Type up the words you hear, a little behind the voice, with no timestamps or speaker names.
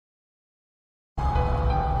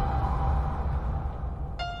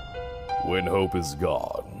When hope is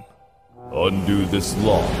gone, undo this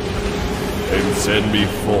lock and send me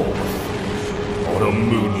forth on a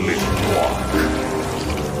moonlit walk.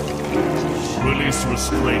 Release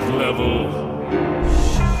restraint level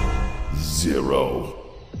 0.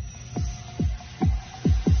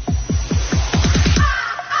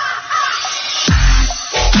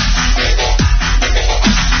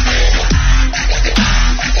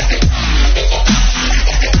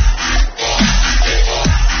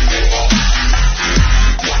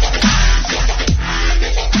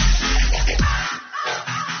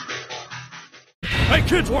 Hey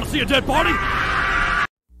kids, wanna see a dead body?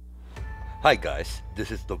 Hi guys, this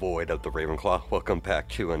is the Void of the Ravenclaw. Welcome back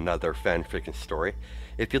to another fanfiction story.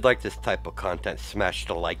 If you'd like this type of content, smash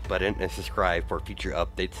the like button and subscribe for future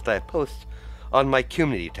updates that I post on my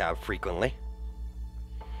community tab frequently.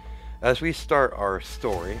 As we start our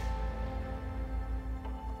story,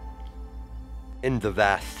 in the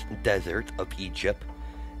vast desert of Egypt,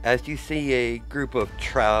 as you see a group of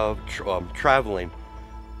traveling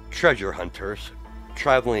treasure hunters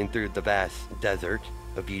traveling through the vast desert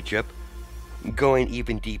of Egypt, going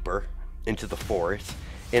even deeper into the forest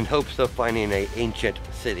in hopes of finding an ancient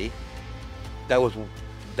city that was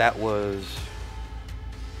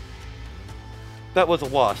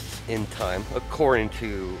lost in time. According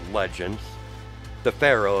to legends, the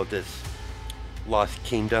pharaoh of this lost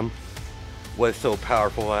kingdom was so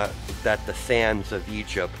powerful that the sands of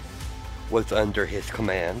Egypt was under his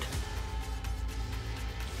command,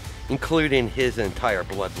 including his entire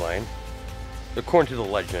bloodline. According to the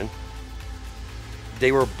legend,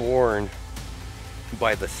 they were born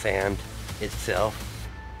by the sand itself.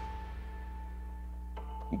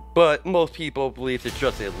 But most people believe it's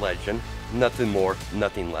just a legend, nothing more,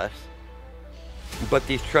 nothing less. But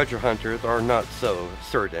these treasure hunters are not so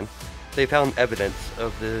certain. They found evidence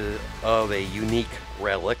of a unique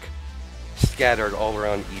relic scattered all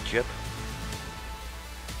around Egypt.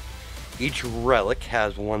 Each relic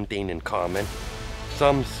has one thing in common.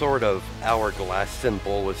 Some sort of hourglass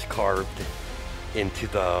symbol was carved into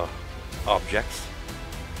the objects.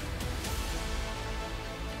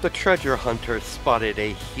 The treasure hunters spotted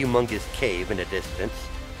a humongous cave in the distance,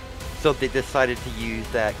 so they decided to use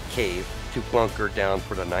that cave to bunker down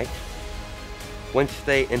for the night. Once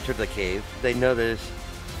they entered the cave, they noticed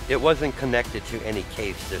it wasn't connected to any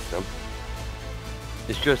cave system.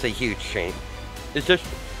 It's just a huge It's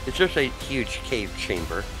just a huge cave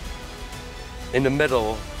chamber. In the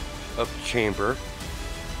middle of the chamber,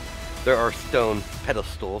 there are stone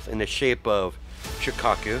pedestals in the shape of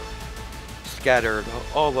Shikaku scattered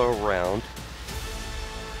all around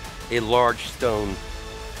a large stone,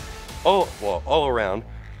 all around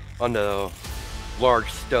on the large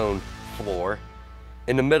stone floor.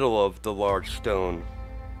 In the middle of the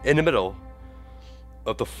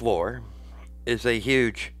floor is a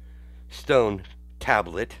huge stone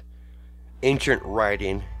tablet. Ancient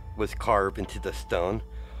writing was carved into the stone.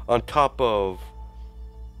 On top of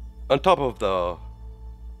the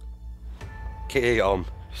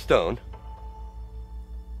stone,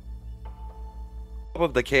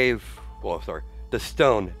 the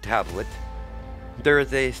stone tablet, there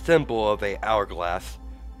is a symbol of a hourglass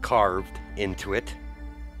carved into it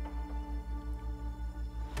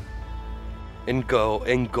in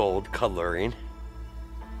gold coloring.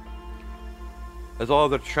 As all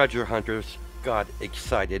the treasure hunters got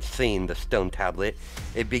excited seeing the stone tablet,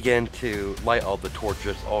 it began to light all the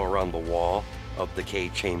torches all around the wall of the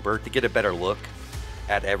cave chamber to get a better look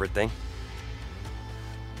at everything.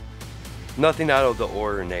 Nothing out of the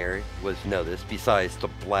ordinary was noticed besides the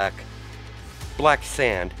black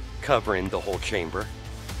sand covering the whole chamber,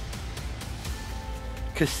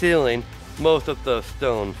 concealing most of the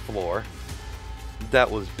stone floor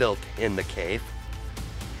that was built in the cave.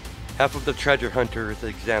 Half of the treasure hunters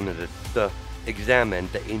examined the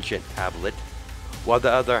ancient tablet, while the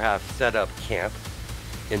other half set up camp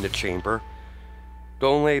in the chamber. The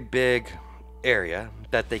only big area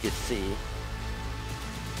that they could see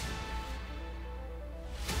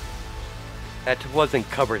that wasn't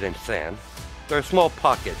covered in sand. There are small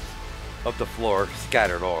pockets of the floor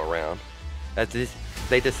scattered all around, as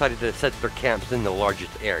they decided to set their camps in the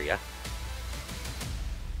largest area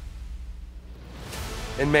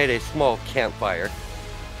and made a small campfire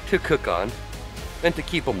to cook on and to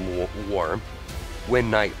keep them warm.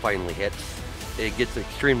 When night finally hits, it gets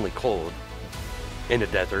extremely cold in the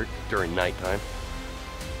desert during nighttime.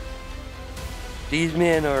 These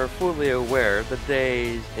men are fully aware the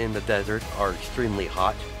days in the desert are extremely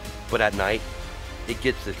hot, but at night it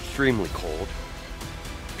gets extremely cold.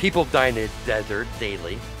 People die in the desert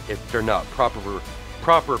daily if they're not proper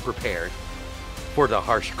prepared for the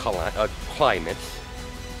harsh climates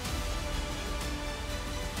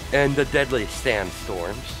and the deadly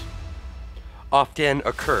sandstorms often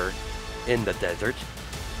occur in the desert.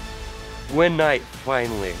 When night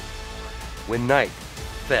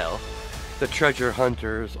fell, the treasure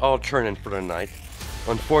hunters all turned in for the night.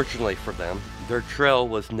 Unfortunately for them, their trail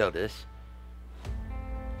was noticed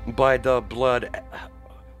by the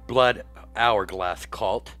blood hourglass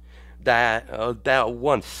cult that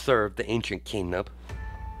once served the ancient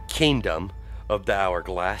kingdom of the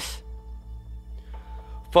hourglass.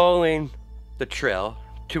 Following the trail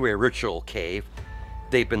to a ritual cave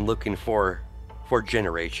they've been looking for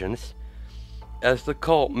generations, as the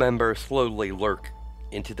cult members slowly lurk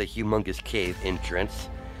into the humongous cave entrance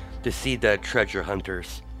to see the treasure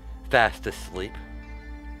hunters fast asleep.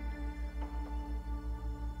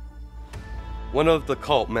 One of the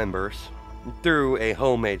cult members threw a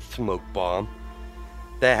homemade smoke bomb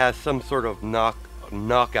that has some sort of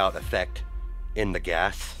knockout effect in the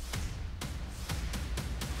gas.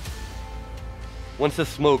 Once the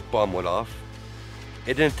smoke bomb went off,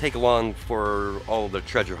 it didn't take long for all of the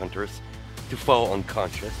treasure hunters to fall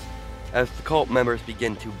unconscious as the cult members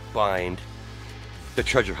begin to bind the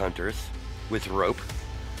treasure hunters with rope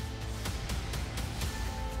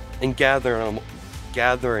and gathering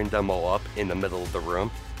them all up in the middle of the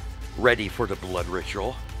room, ready for the blood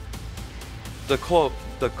ritual. The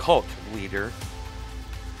cult leader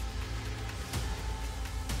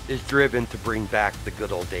is driven to bring back the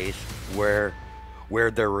good old days where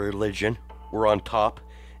their religion were on top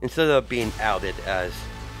instead of being outed as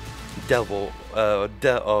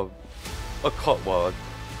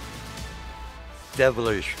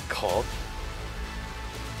devilish cult.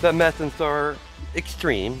 The methods are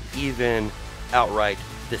extreme, even outright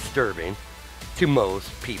disturbing to most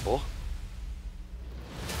people.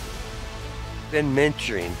 Then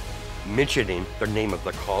mentioning the name of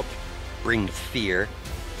the cult brings fear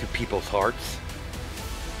to people's hearts.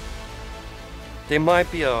 They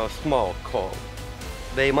might be a small cult.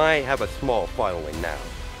 They might have a small following now,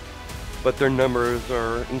 but their numbers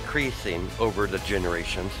are increasing over the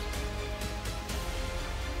generations.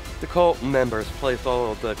 The cult members place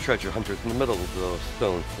all of the treasure hunters in the middle of the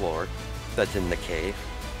stone floor that's in the cave.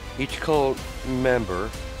 Each cult member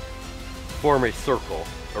form a circle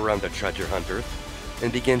around the treasure hunters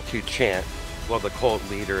and begin to chant while the cult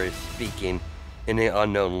leader is speaking in an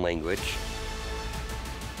unknown language.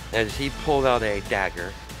 As he pulled out a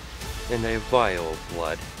dagger and a vial of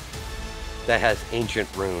blood that has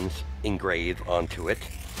ancient runes engraved onto it,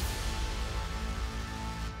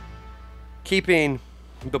 keeping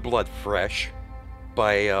the blood fresh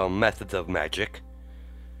by methods of magic.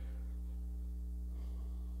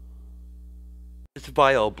 This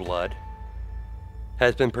vial of blood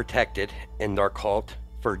has been protected in their cult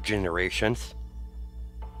for generations.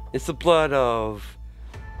 It's the blood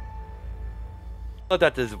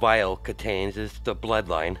that this vial contains is the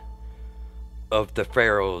bloodline of the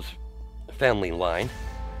pharaoh's family line.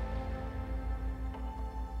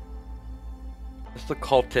 As the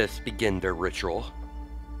cultists begin their ritual,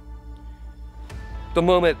 the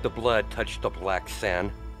moment the blood touched the black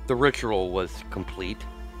sand, the ritual was complete.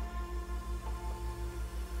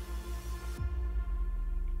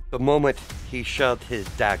 The moment he shoved his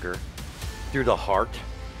dagger through the heart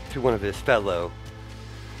to one of his fellow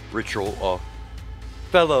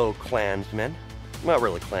clansmen, not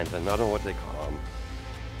really clansmen, I don't know what they call them,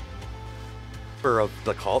 member of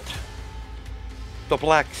the cult, the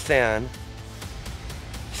black sand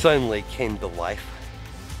suddenly came to life,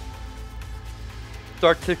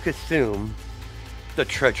 start to consume the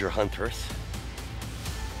treasure hunters.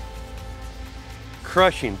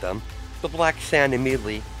 Crushing them, the black sand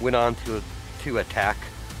immediately went on to attack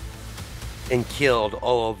and killed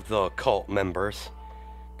all of the cult members,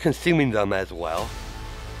 consuming them as well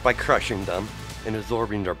by crushing them and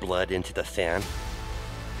absorbing their blood into the sand.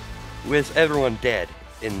 With everyone dead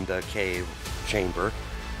in the cave chamber,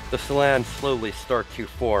 the sand slowly start to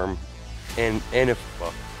form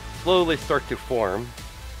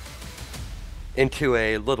into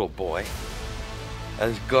a little boy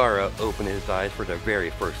as Gara opened his eyes for the very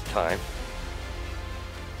first time.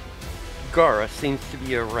 Gara seems to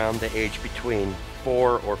be around the age between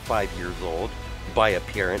 4 or 5 years old by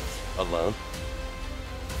appearance alone.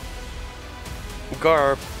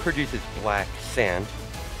 Gara produces black sand,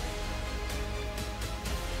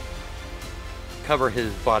 cover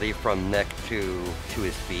his body from neck to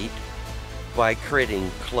his feet by creating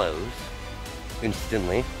clothes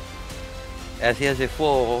instantly, as he has a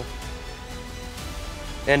full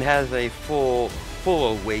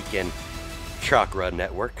awakened chakra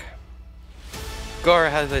network.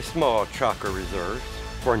 Gara has a small chakra reserve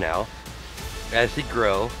for now. As he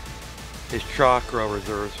grows, his chakra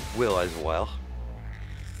reserves will as well.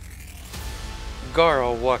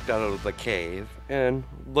 Gara walked out of the cave and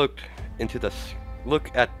looked into the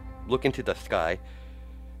sky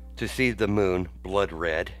to see the moon blood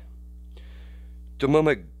red. The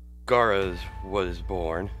moment Gara was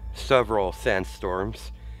born, several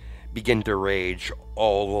sandstorms began to rage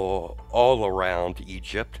all around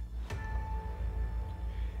Egypt.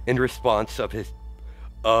 In response of his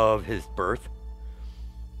birth,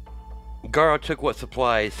 Gara took what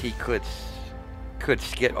supplies he could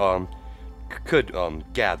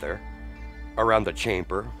gather around the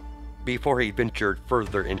chamber before he ventured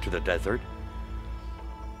further into the desert.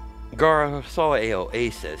 Gara saw an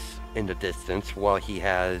oasis in the distance while he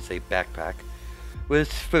has a backpack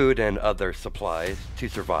with food and other supplies to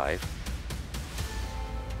survive.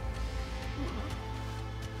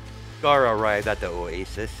 Gara arrived at the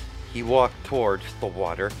oasis. He walked towards the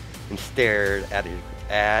water and stared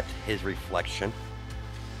at his reflection.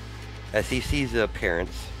 As he sees the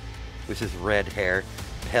appearance, with his red hair,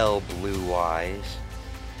 pale blue eyes,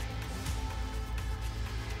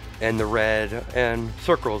 and the red and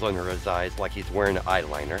circles under his eyes like he's wearing an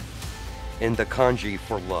eyeliner, and the kanji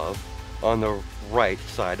for love on the right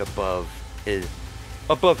side above his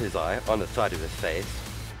eye, on the side of his face.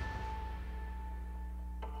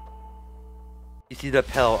 You see the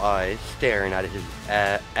pale eyes staring at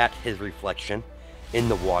his reflection in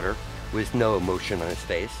the water with no emotion on his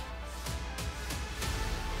face.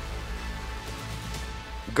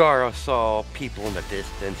 Gara saw people in the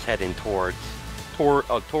distance heading towards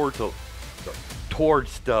the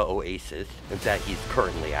oasis that he's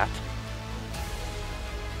currently at.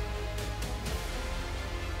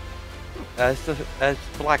 As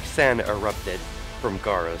black sand erupted from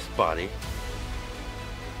Gara's body,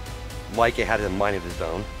 like it had a mind of its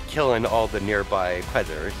own, killing all the nearby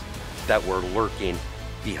predators that were lurking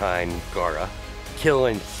behind Gara,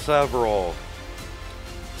 killing several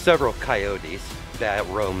coyotes that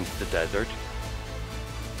roamed the desert.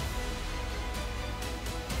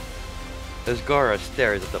 As Gara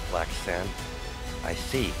stares at the black sand, I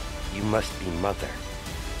see, you must be Mother.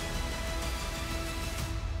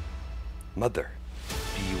 Mother,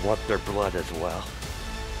 do you want their blood as well?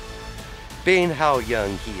 Being how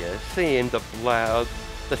young he is, seeing the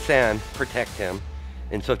sand protect him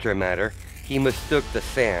in such a manner, he mistook the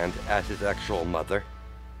sand as his actual mother.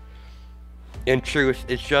 In truth,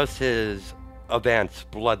 it's just his advanced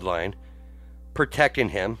bloodline protecting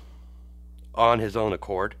him on his own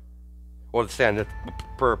accord, or the sand that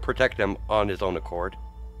protect him on his own accord.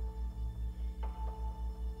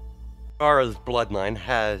 Gara's bloodline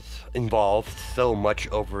has evolved so much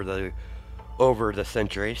over the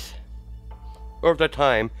centuries. Over the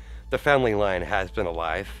time the family line has been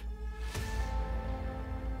alive,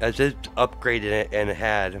 as it upgraded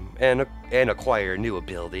and acquired new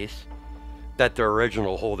abilities that the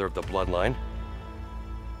original holder of the bloodline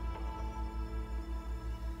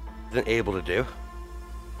isn't able to do.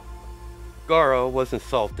 Gara was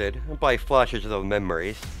insulted by flashes of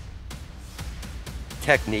memories,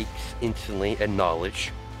 techniques instantly, and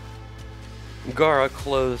knowledge. Gara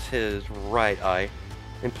closed his right eye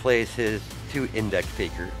and placed his index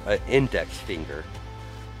finger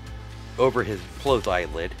over his closed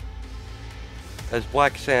eyelid. As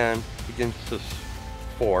black sand begins to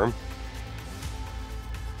form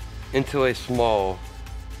into a small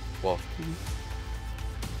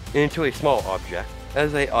object,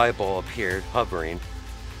 as an eyeball appeared hovering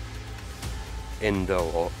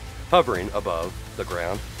above the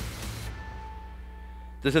ground.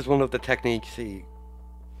 This is one of the techniques he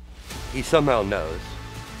somehow knows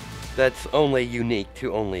that's only unique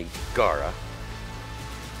to only Gara,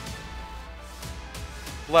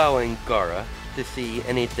 allowing Gara to see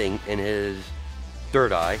anything in his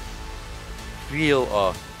third eye,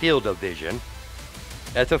 field of vision,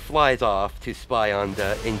 as it flies off to spy on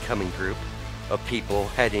the incoming group of people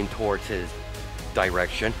heading towards his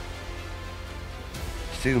direction.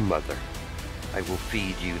 Soon, Mother, I will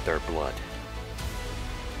feed you their blood.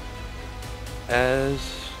 As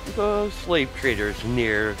the slave traders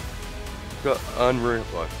near the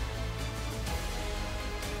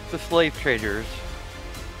slave traders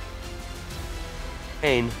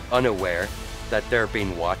remain unaware that they're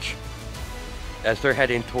being watched as they're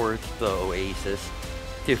heading towards the oasis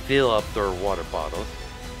to fill up their water bottles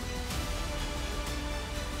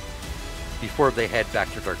before they head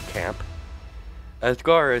back to their camp. As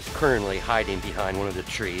Gara is currently hiding behind one of the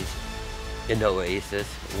trees in the oasis,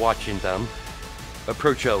 watching them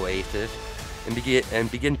approach the oasis and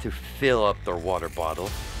begin to fill up their water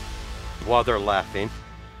bottles. while they're laughing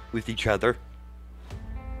with each other,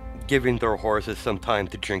 giving their horses some time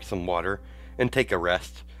to drink some water and take a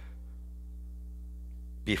rest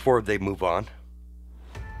before they move on.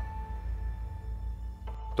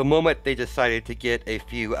 The moment they decided to get a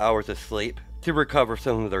few hours of sleep to recover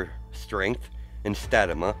some of their strength and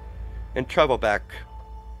stamina and travel back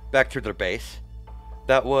to their base,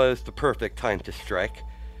 that was the perfect time to strike,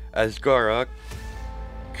 as Gaara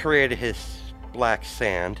created his black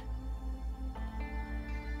sand.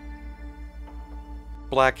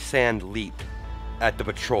 Black Sand leaped at the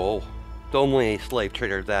patrol, the only slave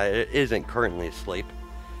trader that isn't currently asleep,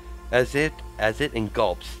 as it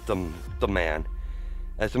engulfs the man,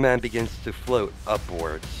 as the man begins to float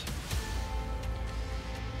upwards,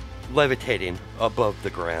 levitating above the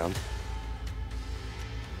ground.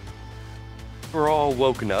 We're all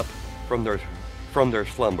woken up from their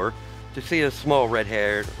slumber to see a small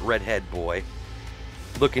redhead boy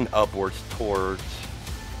looking upwards towards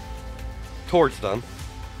them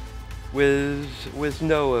with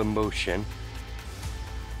no emotion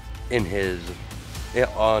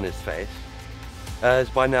on his face, as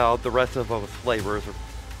by now the rest of the slavers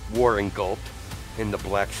were engulfed in the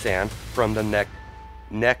black sand from the neck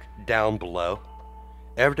down below.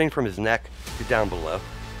 Everything from his neck to down below.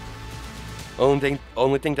 Only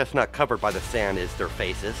thing that's not covered by the sand is their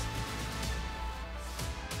faces.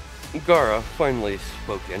 Gaara finally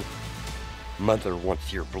spoken. "Mother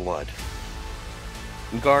wants your blood."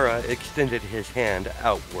 Gaara extended his hand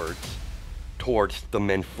outwards towards the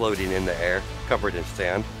men floating in the air, covered in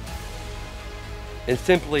sand, and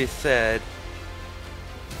simply said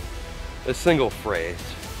a single phrase.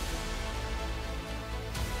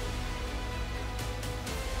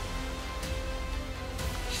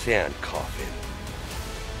 "Sand coffin."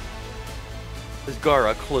 As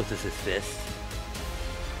Gaara closes his fist,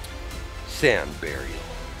 "Sand burial."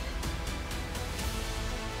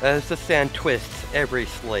 As the sand twists every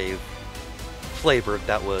slaver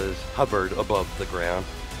that was hovered above the ground,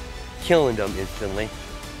 killing them instantly,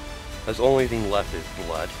 as only thing left is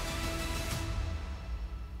blood.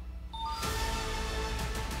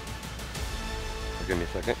 Give me a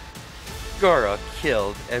second. Gaara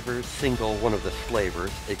killed every single one of the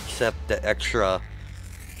slavers except the extra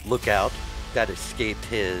lookout that escaped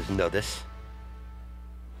his notice.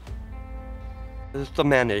 As the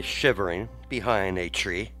man is shivering behind a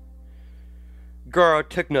tree, Gaara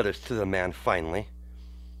took notice to the man finally,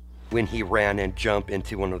 when he ran and jumped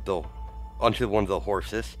onto one of the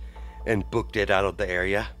horses and booked it out of the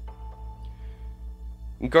area.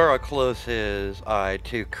 Gaara closed his eye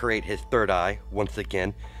to create his third eye once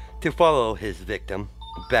again to follow his victim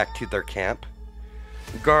back to their camp.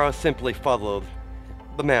 Gaara simply followed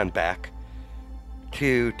the man back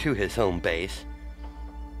to his home base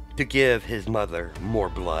to give his mother more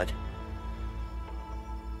blood.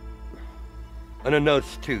 On a note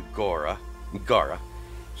to Gaara,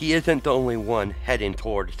 he isn't the only one heading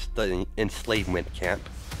towards the enslavement camp.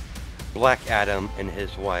 Black Adam and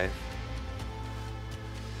his wife,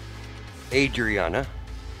 Adriana,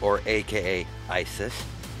 or aka Isis,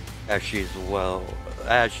 as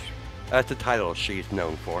the title she's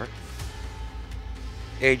known for.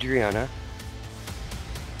 Adriana,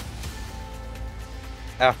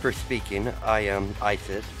 after speaking, "I am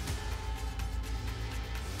Isis,"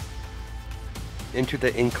 into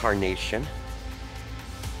the incarnation,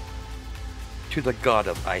 to the god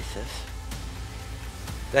of Isis,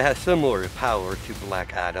 that has similar power to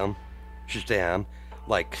Black Adam, Shazam,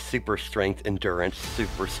 like super strength, endurance,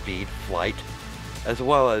 super speed, flight, as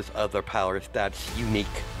well as other powers that's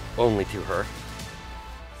unique only to her,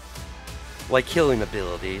 like healing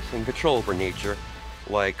abilities and control over nature,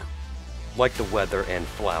 like the weather and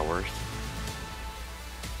flowers.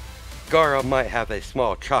 Gaara might have a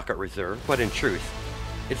small chocolate reserve, but in truth,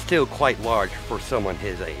 it's still quite large for someone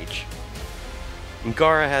his age. And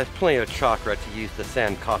Gaara has plenty of chakra to use the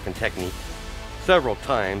sand coffin technique several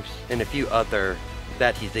times, and a few other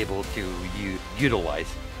that he's able to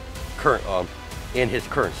utilize in his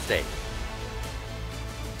current state.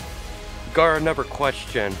 Gaara never once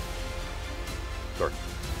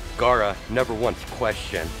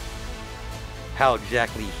questioned how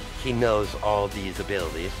exactly he knows all these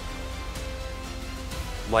abilities.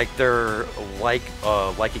 Like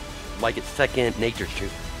it's second nature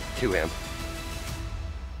to him.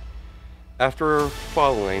 After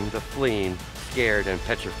following the fleeing, scared and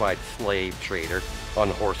petrified slave trader on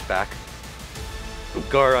horseback,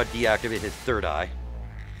 Gaara deactivated his third eye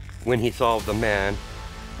when he saw the man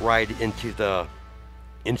ride into the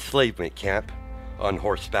enslavement camp on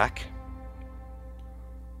horseback.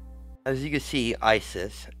 As you can see,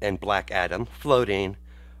 Isis and Black Adam floating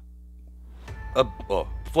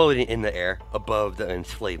floating in the air above the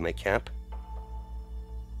enslavement camp.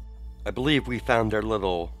 I believe we found their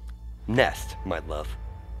little nest, my love.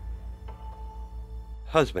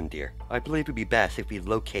 Husband, dear, I believe it'd be best if we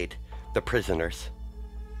locate the prisoners.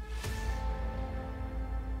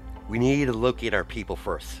 We need to locate our people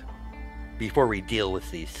first, before we deal with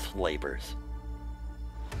these slavers.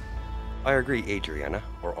 I agree, Adriana,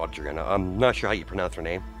 or Adriana. I'm not sure how you pronounce her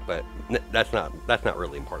name, but that's not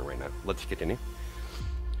really important right now. Let's continue.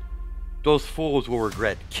 Those fools will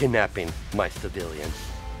regret kidnapping my civilians.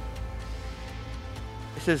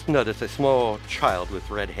 This is notice a small child with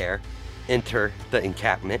red hair enter the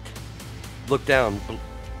encampment. Look down.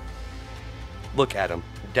 Look at him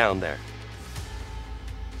down there.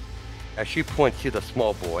 As she points to the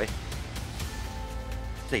small boy,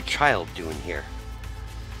 what's a child doing here?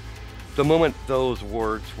 The moment those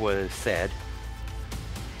words was said,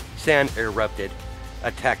 sand erupted,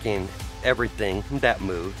 attacking everything that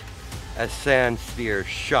moved. As sand spears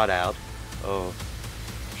shot out of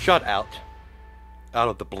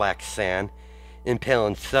the black sand,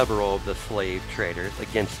 impaling several of the slave traders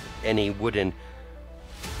against any wooden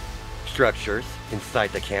structures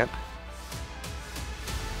inside the camp.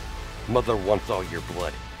 Mother wants all your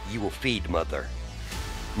blood. You will feed Mother.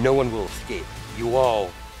 No one will escape. You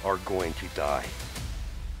all are going to die.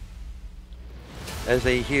 As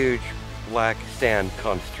a huge black sand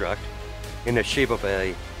construct in the shape of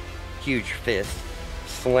a huge fist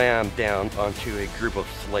slammed down onto a group of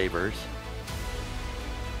slavers,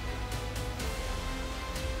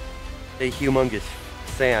 a humongous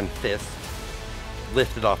sand fist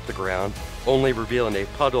lifted off the ground, only revealing a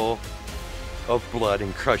puddle of blood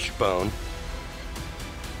and crushed bone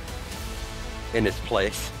in its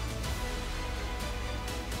place.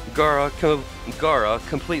 Gara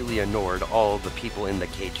completely ignored all the people in the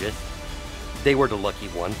cages. They were the lucky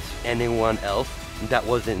ones. Anyone else that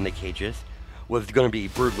wasn't in the cages was going to be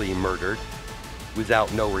brutally murdered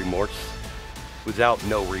without no remorse.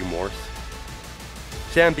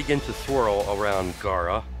 Sand begins to swirl around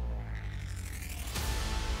Gara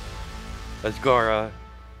as Gara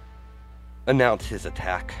announced his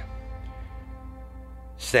attack.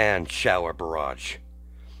 Sand shower barrage.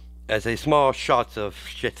 As a small shots of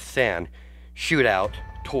sand shoot out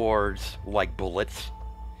towards like bullets,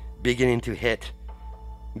 beginning to hit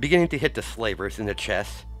the slavers in the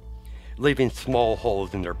chest, leaving small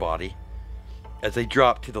holes in their body as they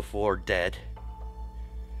drop to the floor dead,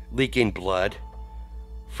 leaking blood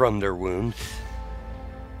from their wounds.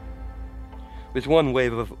 With one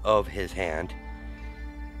wave of his hand,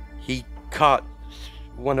 he caught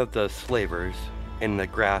one of the slavers in the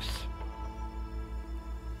grasp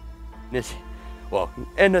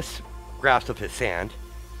of his hand,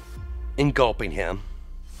 engulfing him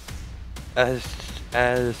as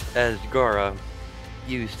Gara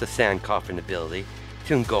used the sand coffin ability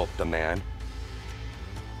to engulf the man.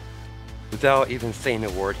 Without even saying a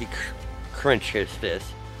word, he clenched his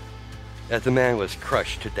fist as the man was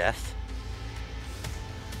crushed to death.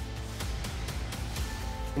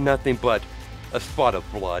 Nothing but a spot of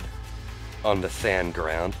blood on the sand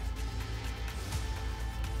ground.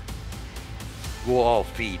 We'll all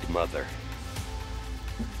feed Mother.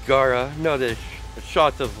 Gara noticed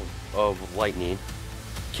shots of lightning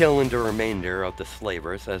killing the remainder of the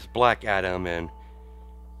slavers as Black Adam and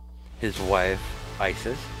his wife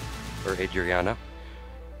Isis, or Adriana,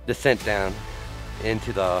 descent down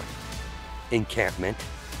into the encampment.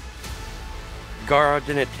 Gara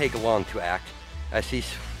didn't take long to act as he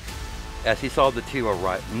saw the two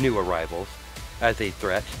new arrivals as a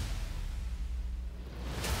threat.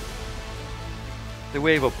 The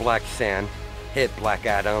wave of black sand hit Black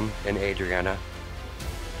Adam and Adriana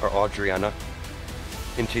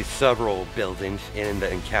into several buildings in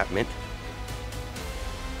the encampment.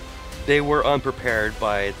 They were unprepared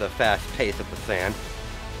by the fast pace of the sand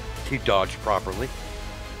to dodge properly.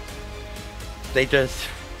 Their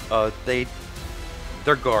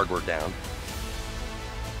guard were down.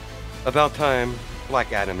 About time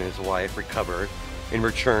Black Adam and his wife recovered and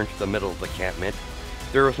returned to the middle of the encampment,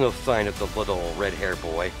 there was no sign of the little red-haired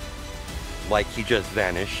boy, like he just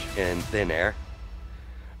vanished in thin air.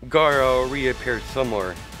 Gara reappeared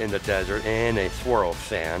somewhere in the desert in a swirl of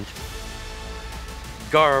sand.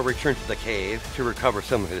 Gara returned to the cave to recover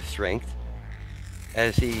some of his strength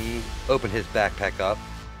as he opened his backpack up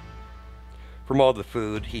from all the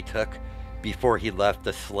food he took before he left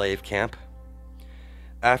the slave camp.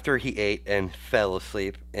 After he ate and fell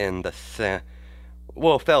asleep in the sand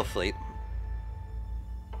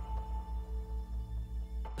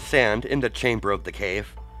in the chamber of the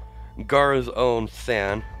cave, Gara's own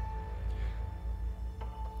sand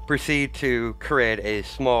proceed to create a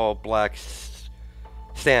small black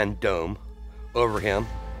sand dome over him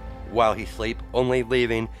while he sleeps, only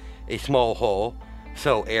leaving a small hole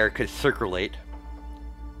so air could circulate.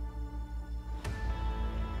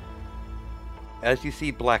 As you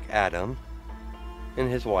see, Black Adam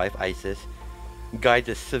and his wife Isis guide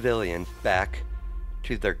the civilians back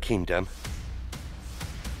to their kingdom.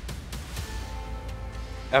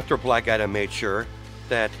 After Black Adam made sure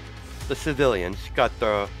that the civilians got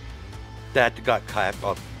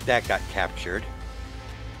captured,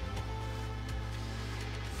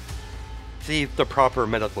 received the proper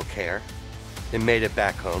medical care, and made it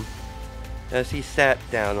back home. As he sat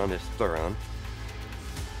down on his throne,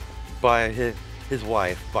 by his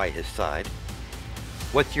wife by his side,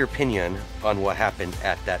 what's your opinion on what happened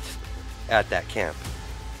at that camp?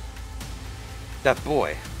 That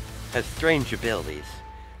boy has strange abilities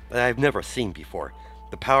that I've never seen before.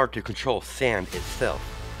 The power to control sand itself.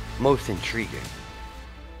 Most intriguing.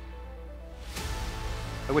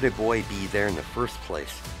 Why would a boy be there in the first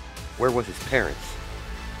place? Where was his parents?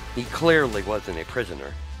 He clearly wasn't a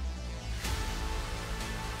prisoner.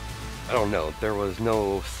 I don't know, there was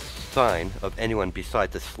no sign of anyone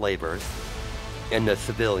besides the slavers and the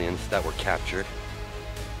civilians that were captured.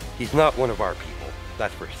 He's not one of our people,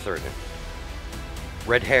 that's for certain.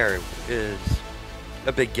 Red hair is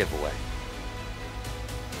a big giveaway.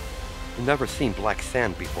 You've never seen black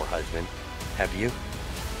sand before, husband, have you?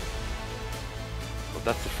 Well,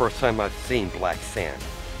 that's the first time I've seen black sand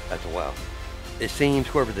as well. It seems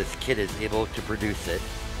whoever this kid is able to produce it,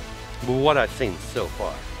 but what I've seen so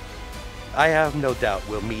far, I have no doubt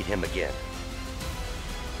we'll meet him again.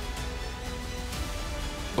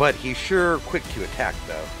 But he's sure quick to attack,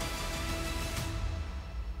 though.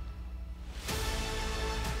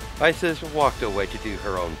 Isis walked away to do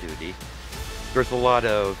her own duty. There's a lot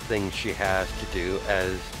of things she has to do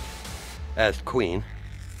as queen.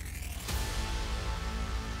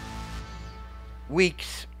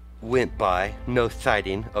 Weeks went by, no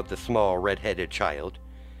sighting of the small red-headed child.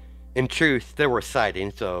 In truth, there were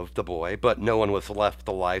sightings of the boy, but no one was left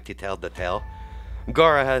alive to tell the tale.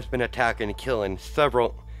 Gara has been attacking and killing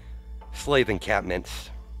several slave encampments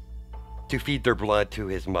to feed their blood to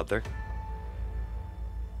his mother.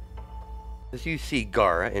 As you see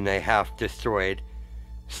Gara in a half-destroyed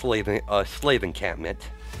slave encampment,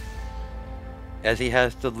 as he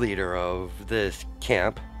has the leader of this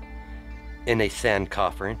camp in a sand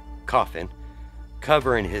coffin,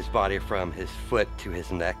 covering his body from his foot to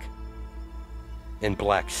his neck in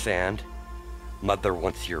black sand. Mother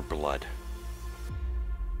wants your blood.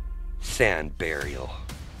 Sand burial.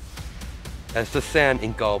 As the sand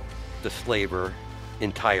engulfed the slaver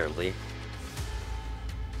entirely,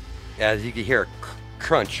 as you can hear a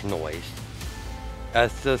crunch noise,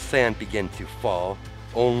 as the sand began to fall,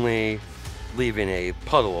 only leaving a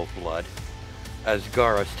puddle of blood, as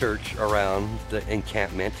Gara searched around the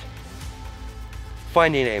encampment,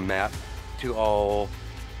 finding a map to all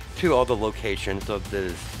the locations of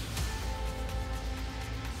the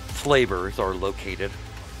slavers are located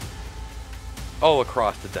all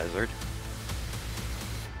across the desert.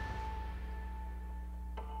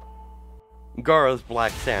 Gara's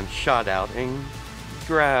black sand shot out and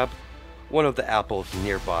grabbed one of the apples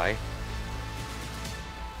nearby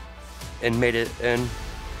and made it, and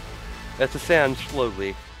as the sand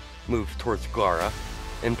slowly moved towards Gara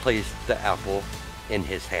and placed the apple in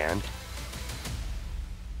his hand.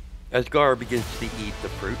 As Gara begins to eat the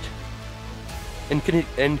fruit and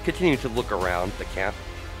continue to look around the camp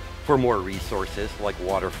for more resources like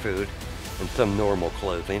water, food, and some normal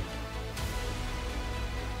clothing.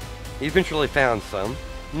 He eventually found some,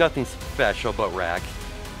 nothing special but rags,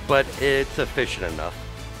 but it's sufficient enough.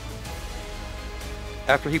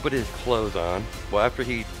 After he put his clothes on, well, after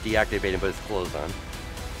he deactivated and put his clothes on,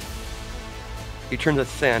 he turned the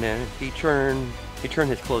sand in, he turned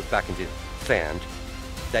his clothes back into sand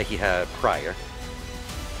that he had prior,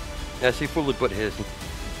 as he fully put his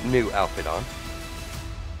new outfit on,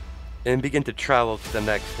 and began to travel to the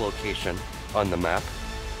next location on the map.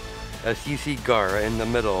 As you see Gara in the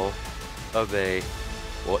middle of the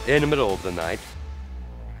night,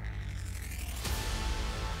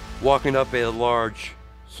 walking up a large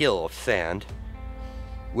hill of sand.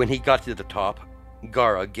 When he got to the top,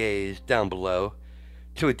 Gara gazed down below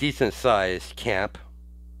to a decent-sized camp,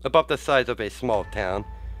 about the size of a small town,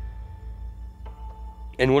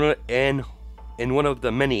 in one of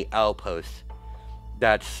the many outposts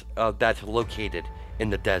that's located in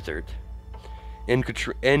the desert, in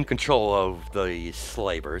control of the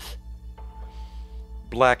slavers.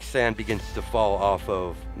 Black sand begins to fall off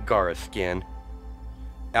of Gara's skin,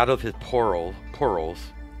 out of his porals,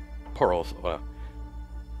 pearls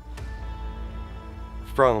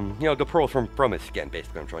from, you know, the pearls from his skin,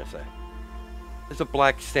 basically, I'm trying to say. As the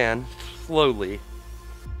black sand slowly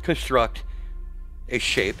construct a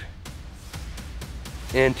shape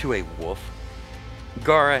into a wolf,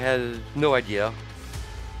 Gaara has no idea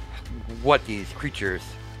what these creatures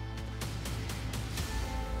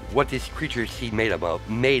he made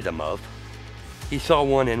them of. He saw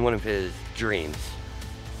one in one of his dreams.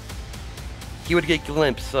 He would get a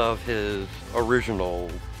glimpse of his original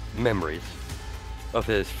memories of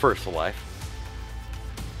his first life.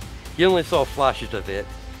 He only saw flashes of it,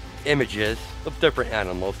 images of different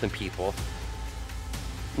animals and people.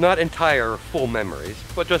 Not entire full memories,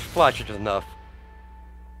 but just flashes enough.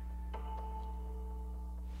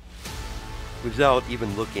 Without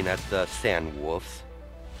even looking at the sand wolves,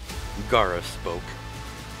 Gaara spoke.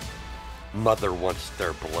 Mother wants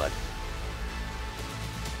their blood.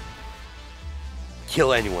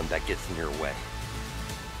 Kill anyone that gets in your way.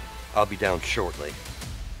 I'll be down shortly.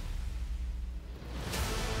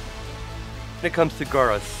 When it comes to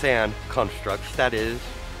Gaara's sand constructs, that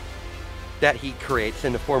he creates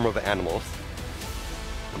in the form of animals,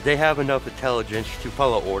 they have enough intelligence to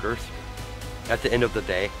follow orders. At the end of the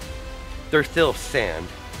day, they're still sand.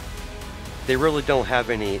 They really don't have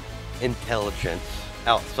any intelligence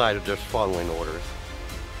outside of just following orders.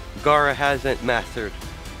 Gaara hasn't mastered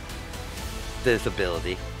this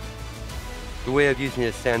ability, the way of using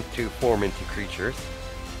his sand to form into creatures.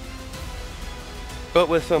 But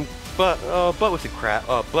with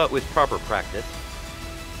proper practice,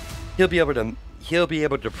 he'll be able to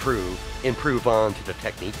improve on to the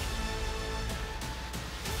technique.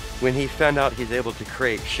 When he found out he's able to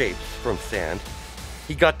create shapes from sand,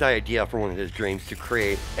 he got the idea from one of his dreams to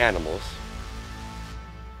create animals.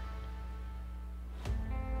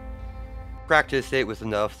 Practice it was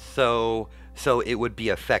enough so it would be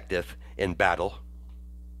effective in battle.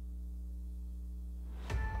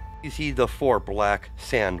 You see the 4 black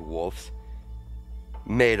sand wolves,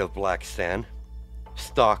 made of black sand,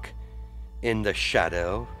 stalk in the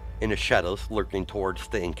shadows lurking towards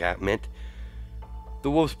the encampment.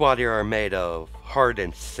 The wolves' body are made of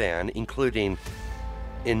hardened sand, including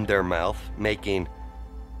in their mouth, making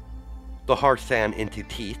the hard sand into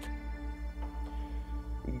teeth.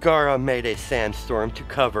 Gaara made a sandstorm to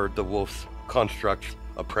cover the wolf's construct's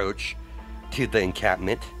approach to the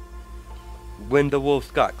encampment. When the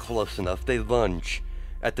wolves got close enough, they lunge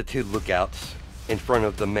at the 2 lookouts in front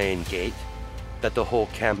of the main gate that the whole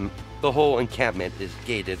encampment is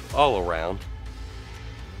gated all around.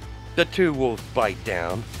 The 2 wolves bite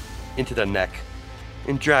down into the neck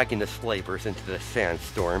and dragging the slavers into the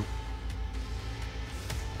sandstorm.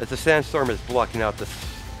 As the sandstorm is blocking out the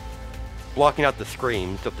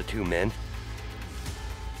screams of the 2 men,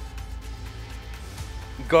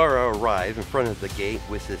 Gaara arrives in front of the gate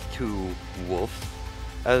with his 2 wolves.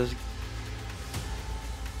 As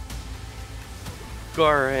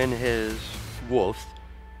Gaara and his wolves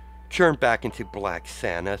churn back into black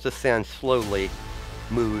sand as the sand slowly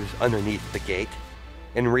moves underneath the gate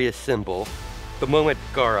and reassemble. The moment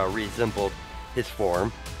Gaara reassembled his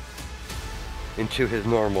form into his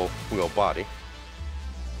normal real body,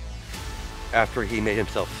 after he made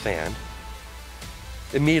himself sand,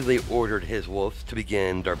 immediately ordered his wolves to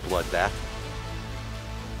begin their bloodbath.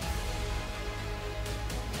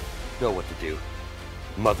 Know what to do.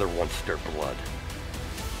 Mother wants their blood.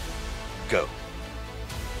 Go.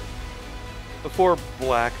 The 4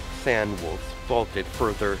 black sand wolves vaulted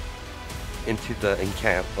further into the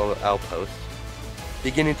outpost,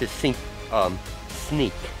 beginning to sneak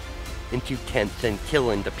into tents and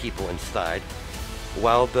killing the people inside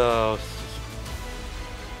while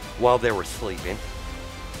they were sleeping.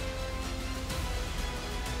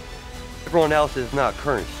 Everyone else is not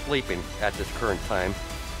currently sleeping at this current time,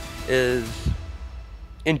 is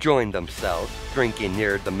enjoying themselves, drinking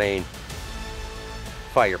near the main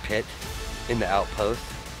fire pit in the outpost.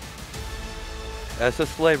 As the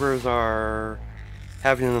slavers are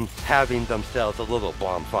having themselves a little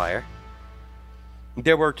bonfire,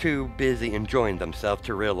 they were too busy enjoying themselves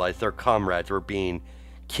to realize their comrades were being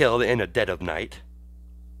killed in the dead of night.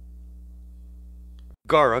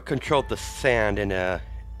 Gaara controlled the sand in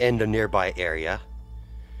the nearby area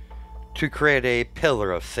to create a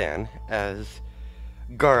pillar of sand as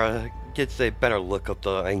Gaara gets a better look of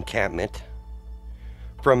the encampment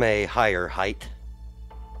from a higher height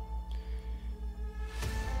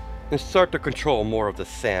and start to control more of the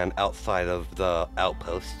sand outside of the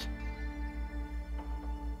outpost.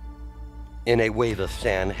 In a wave of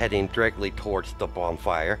sand heading directly towards the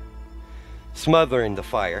bonfire, smothering the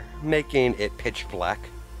fire, making it pitch black.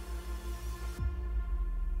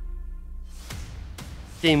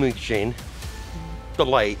 extinguishing the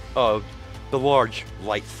light of the large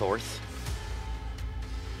light source,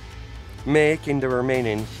 making the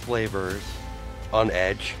remaining slavers on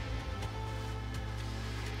edge.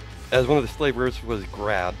 As one of the slavers was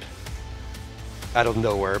grabbed out of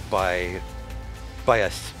nowhere by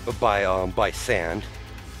sand,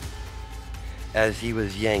 as he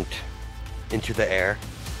was yanked into the air,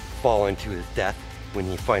 falling to his death when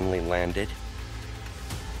he finally landed.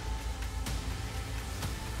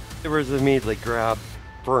 They were immediately grabbed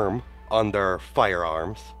firm on their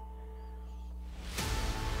firearms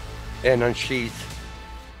and unsheathed,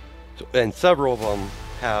 and several of them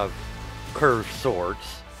have curved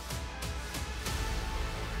swords.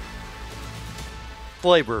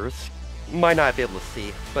 Slavers might not be able to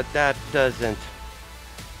see, but that doesn't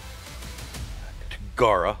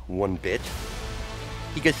Gaara one bit.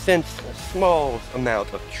 He could sense a small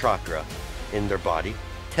amount of chakra in their body,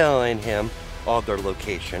 telling him all their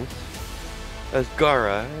locations. As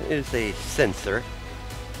Gaara is a sensor,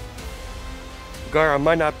 Gaara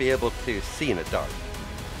might not be able to see in the dark,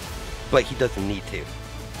 but he doesn't need to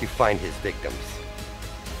find his victims.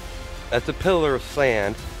 As the pillar of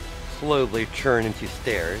sand slowly turned into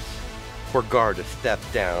stairs for Gaara to step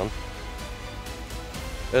down,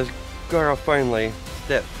 as Gaara finally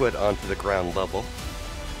stepped foot onto the ground level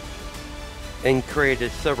and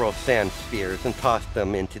created several sand spheres and tossed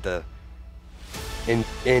them into the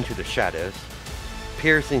shadows,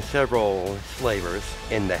 piercing several slavers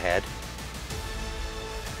in the head.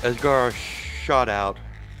 As Gaara shot out,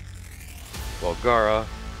 Gaara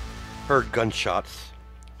heard gunshots,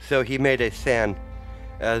 so he made a sand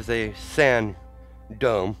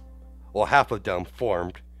dome, half a dome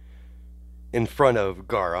formed in front of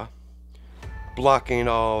Gaara, blocking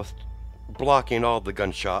all the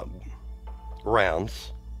gunshot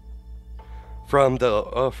rounds from the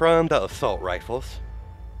assault rifles.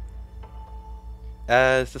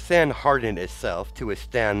 As the sand hardened itself to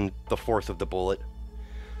withstand the force of the bullet,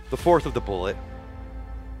 the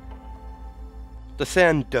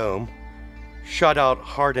sand dome shot out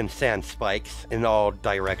hardened sand spikes in all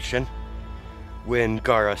directions when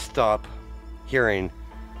Gaara stopped hearing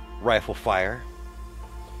rifle fire.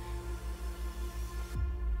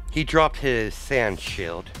 He dropped his sand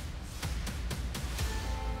shield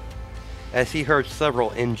as he heard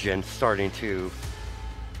several engines starting to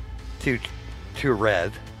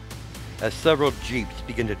rev, as several jeeps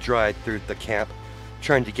began to drive through the camp,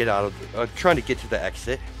 trying to get to the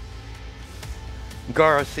exit.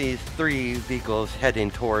 Gaara sees 3 vehicles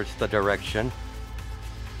heading towards the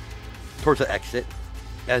exit,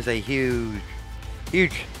 as a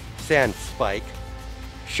huge sand spike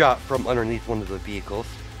shot from underneath one of the vehicles,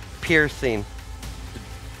 piercing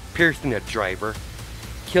the driver,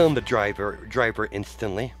 killing the driver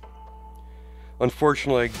instantly.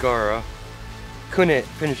 Unfortunately, Gaara couldn't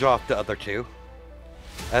finish off the other 2,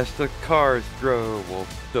 as the cars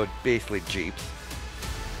basically jeeps,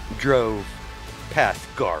 drove past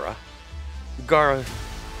Gaara. Gaara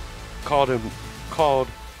called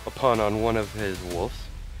upon on one of his wolves,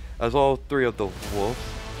 as all 3 of the wolves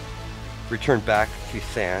returned back to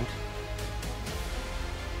sand.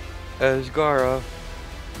 As Gaara,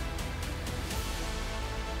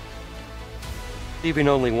 leaving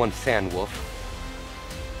only one sand wolf,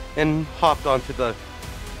 and hopped onto the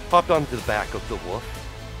back of the wolf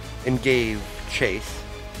and gave chase,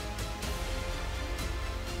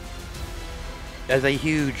 as a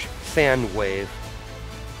huge sand wave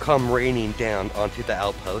come raining down onto the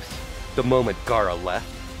outpost the moment Gaara left,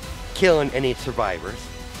 killing any survivors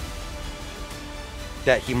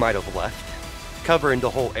that he might have left, covering the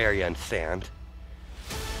whole area in sand.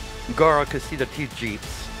 Gaara could see the 2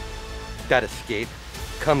 jeeps that escaped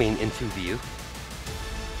coming into view.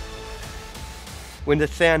 When the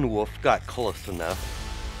sand wolf got close enough,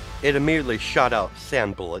 it immediately shot out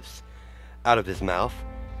sand bullets out of his mouth,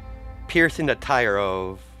 piercing the tire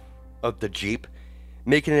of the jeep,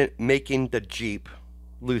 making the jeep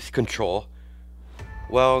lose control,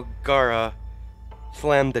 while Gaara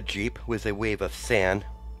slammed the jeep with a wave of sand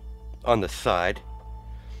on the side,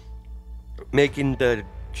 making the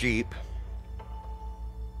jeep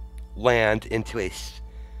land into a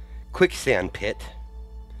quicksand pit.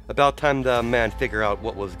 About time the man figured out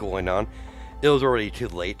what was going on, it was already too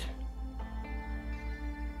late.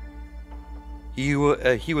 He's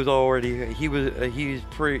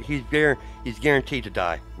guaranteed to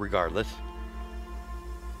die regardless.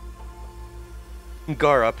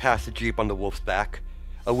 Gaara passed the jeep on the wolf's back.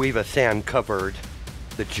 A wave of sand covered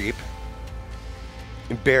the jeep,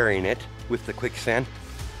 burying it with the quicksand.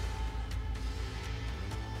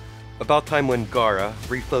 About time when Gara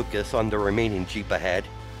refocused on the remaining jeep ahead,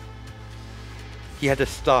 he had to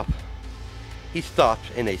stop. He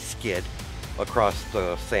stopped in a skid across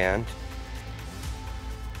the sand.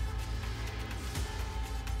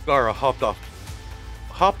 Gara hopped off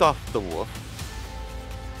the wolf.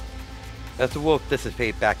 As the wolf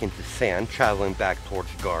dissipated back into sand, traveling back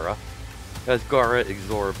towards Gara, as Gara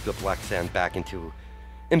absorbed the black sand back into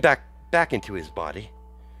his body.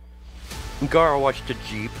 Gara watched the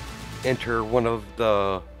jeep enter one of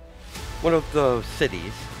the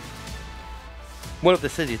cities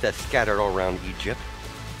that's scattered all around Egypt.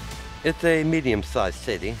 It's a medium-sized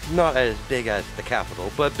city, not as big as the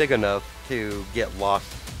capital, but big enough to get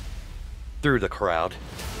lost through the crowd.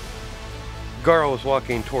 Gara was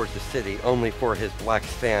walking towards the city, only for his black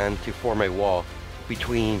sand to form a wall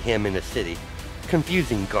between him and the city,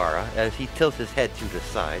 confusing Gara as he tilts his head to the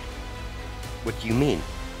side. What do you mean?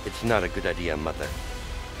 It's not a good idea, Mother.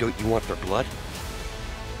 Don't you want their blood?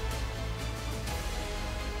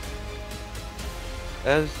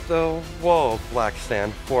 As the wall of black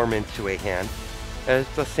sand formed into a hand, as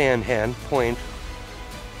the sand hand pointed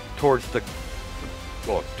towards the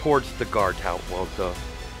guard tower,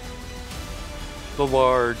 the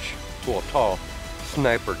large, tall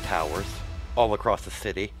sniper towers all across the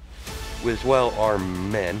city, with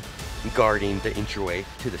well-armed men guarding the entryway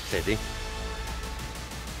to the city.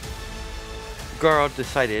 Gara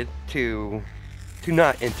decided to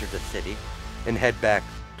not enter the city and head back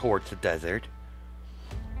towards the desert,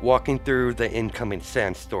 walking through the incoming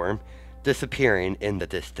sandstorm, disappearing in the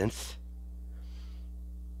distance.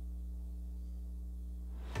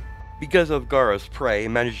 Because of Gara's prey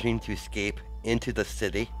managing to escape into the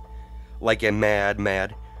city, like a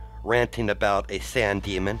mad, ranting about a sand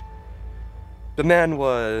demon, the man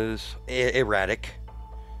was erratic.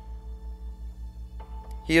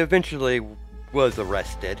 He eventually was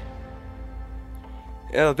arrested,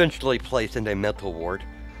 and eventually placed in a mental ward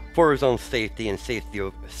for his own safety and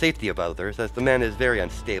safety of others, as the man is very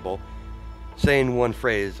unstable, saying one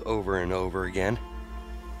phrase over and over again.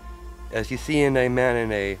 As you see in a man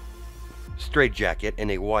in a straitjacket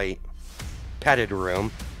in a white padded room,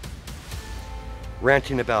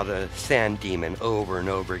 ranting about a sand demon over and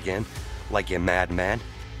over again, like a madman.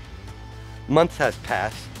 Months has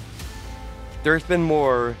passed. There's been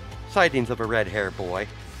more sightings of a red-haired boy.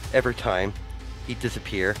 Every time he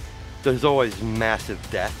disappears, there's always massive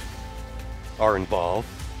death are involved.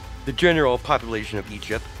 The general population of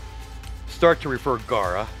Egypt start to refer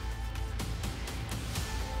Gara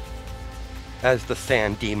as the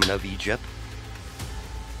sand demon of Egypt,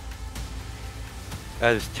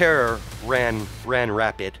 as terror ran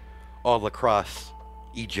rapid all across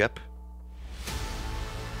Egypt.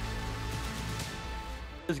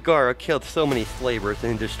 As Gara killed so many slavers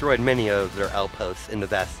and destroyed many of their outposts in the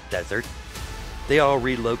vast desert, they all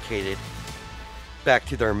relocated back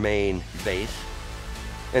to their main base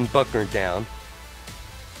and bunkered down.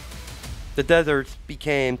 The deserts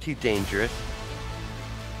became too dangerous,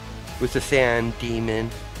 with the sand demon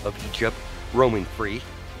of Egypt roaming free.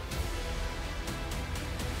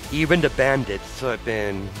 Even the bandits have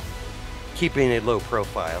been keeping a low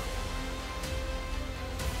profile.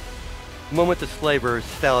 The moment the slavers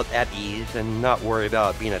felt at ease and not worried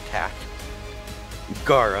about being attacked,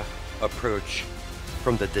 Gara approached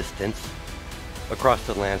from the distance across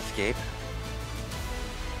the landscape.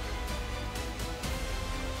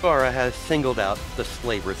 Gara has singled out the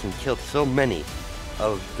slavers and killed so many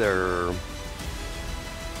of their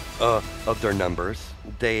numbers.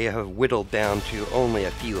 They have whittled down to only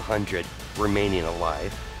a few hundred remaining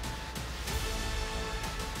alive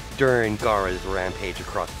during Gara's rampage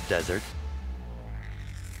across the desert.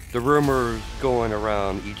 The rumors going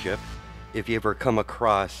around Egypt, if you ever come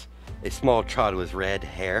across a small child with red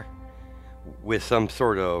hair, with some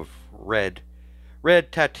sort of red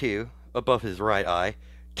tattoo above his right eye,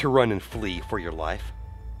 to run and flee for your life.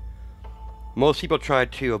 Most people try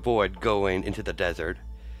to avoid going into the desert,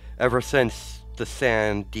 ever since the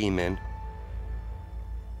sand demon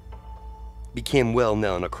became well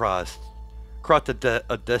known across the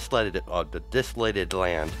desolated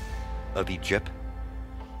land of Egypt.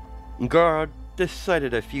 Gara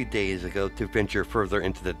decided a few days ago to venture further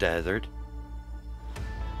into the desert.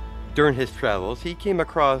 During his travels, he came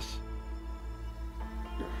across...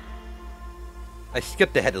 I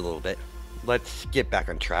skipped ahead a little bit. Let's get back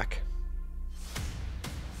on track.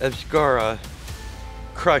 As Gara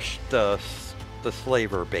crushed the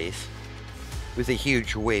slaver base with a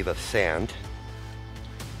huge wave of sand,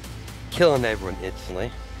 killing everyone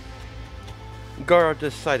instantly, Gara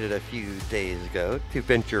decided a few days ago to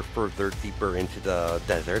venture further deeper into the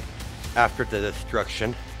desert after the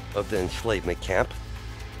destruction of the enslavement camp.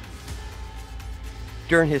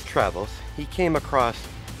 During his travels, he came across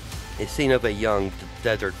a scene of a young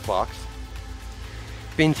desert fox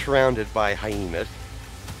being surrounded by hyenas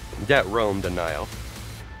that roamed the Nile.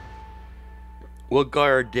 What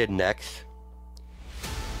Gara did next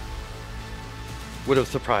would have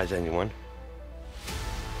surprised anyone.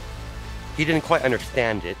 He didn't quite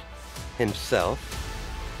understand it himself,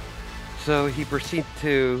 so he proceeded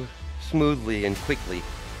to smoothly and quickly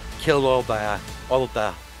kill all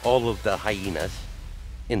of the hyenas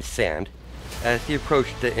in sand as he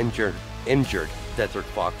approached the injured desert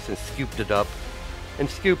fox and scooped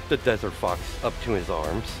the desert fox up to his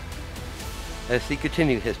arms. As he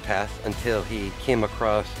continued his path until he came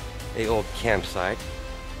across an old campsite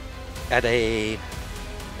at a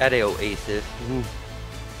oasis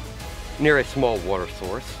near a small water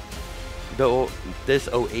source. Though this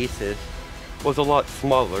oasis was a lot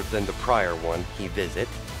smaller than the prior one he visited.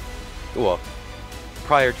 Well,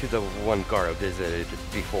 prior to the one Gara visited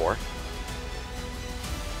before.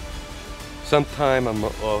 Sometime a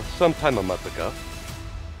month ago,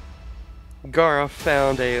 Gara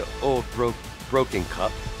found a old broken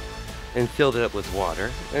cup and filled it up with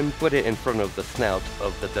water and put it in front of the snout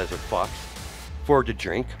of the desert fox for it to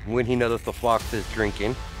drink. When he noticed the fox is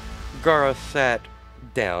drinking, Gara sat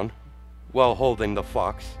down while holding the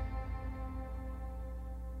fox,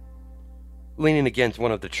 leaning against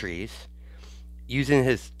one of the trees, using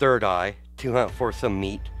his third eye to hunt for some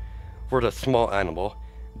meat for the small animal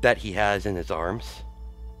that he has in his arms.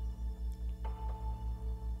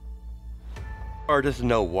 Gara doesn't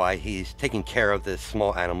know why he's taking care of this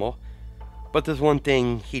small animal, but there's one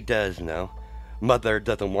thing he does know. Mother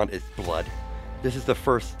doesn't want his blood. This is the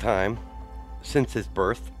first time since his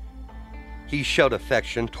birth he showed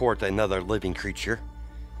affection towards another living creature.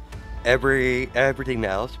 Everything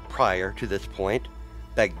else prior to this point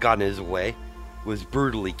that got in his way was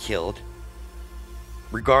brutally killed.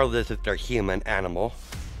 Regardless if they're human, animal,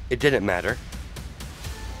 it didn't matter.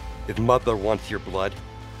 If Mother wants your blood,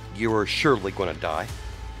 you are surely going to die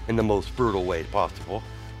in the most brutal way possible.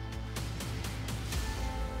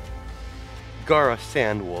 Gara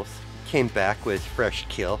Sandwolf came back with fresh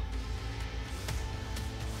kill.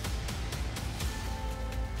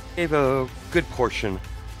 Gave a good portion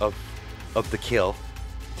of the kill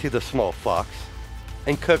to the small fox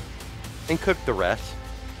and cooked the rest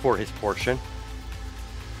for his portion.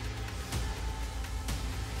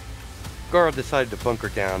 Gara decided to bunker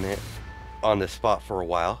down on this spot for a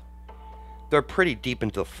while. They're pretty deep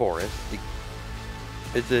into the forest.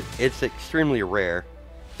 It's extremely rare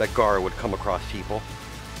that Gara would come across people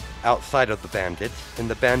outside of the bandits, and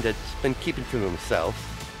the bandits been keeping to themselves,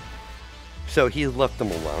 so he left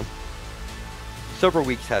them alone. Several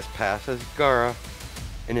weeks has passed as Gara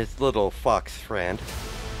and his little fox friend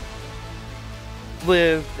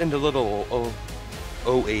lived in the little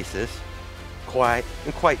oasis quite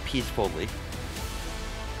peacefully.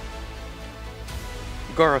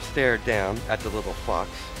 Gara stared down at the little fox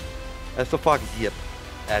as the fox yipped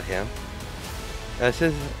at him as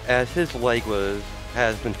his leg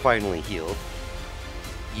has been finally healed.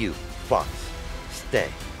 "You, fox, stay.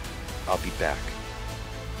 I'll be back."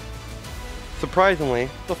 Surprisingly,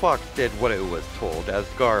 the fox did what it was told as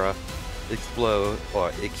Gara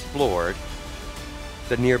explored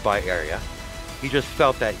the nearby area. He just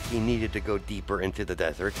felt that he needed to go deeper into the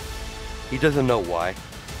desert. He doesn't know why.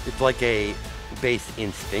 It's like a base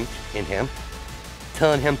instinct in him,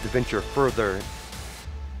 telling him to venture further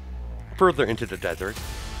into the desert.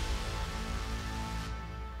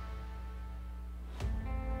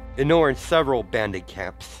 Ignoring several bandit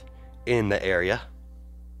camps in the area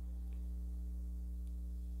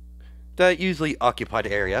that usually occupy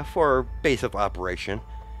the area for base of operation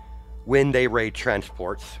when they raid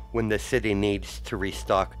transports when the city needs to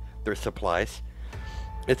restock their supplies.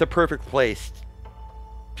 It's a perfect place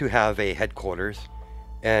to have a headquarters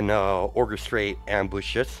and orchestrate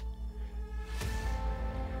ambushes.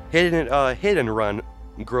 Hit and run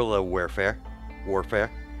guerrilla warfare.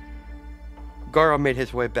 Gara made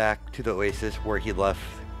his way back to the oasis where he left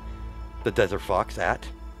the desert fox at.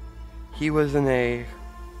 He was in a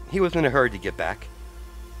hurry to get back.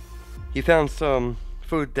 He found some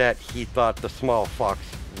food that he thought the small fox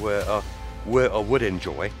would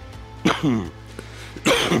enjoy.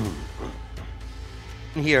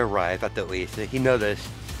 When he arrived at the oasis, he noticed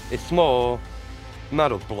a small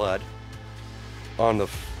amount of blood on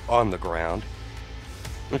the ground,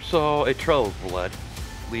 and saw a trail of blood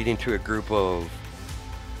leading to a group of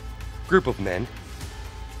men.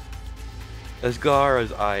 As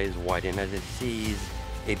Gara's eyes widen as he sees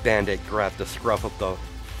a bandit grab the scruff of the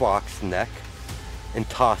fox's neck and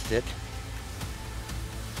tossed it.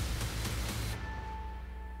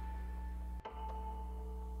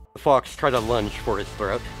 The fox tried to lunge for his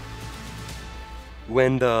throat.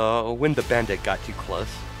 When the bandit got too close,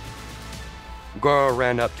 Goro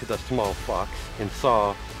ran up to the small fox and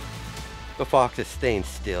saw the fox is staying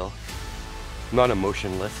still, not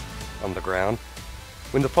emotionless, on the ground.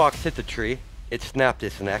 When the fox hit the tree, it snapped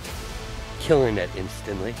its neck, killing it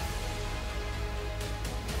instantly.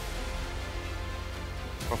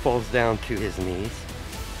 It falls down to his knees,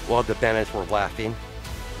 while the bandits were laughing.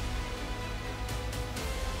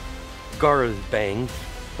 Goro's bangs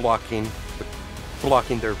blocking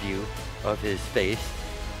their view of his face,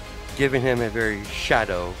 giving him a very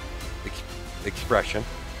shadow expression.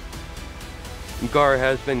 Goro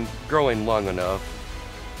has been growing long enough,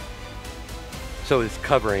 so it's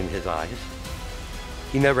covering his eyes.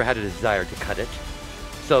 He never had a desire to cut it,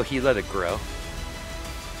 so he let it grow.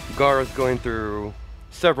 Goro's going through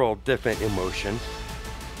several different emotions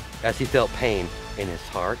as he felt pain in his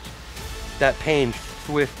heart. That pain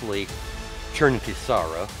swiftly turned into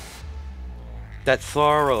sorrow. That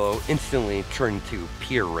sorrow instantly turned to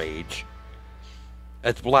pure rage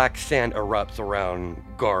as black sand erupts around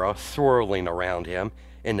Goro, swirling around him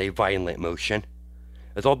in a violent motion,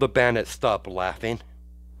 as all the bandits stop laughing.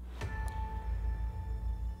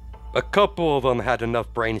 A couple of them had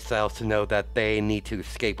enough brain cells to know that they need to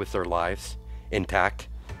escape with their lives intact.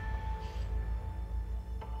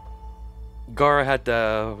 Goro had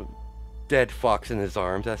the dead fox in his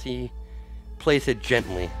arms as he placed it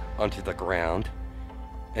gently onto the ground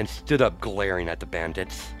and stood up glaring at the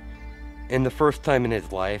bandits. And the first time in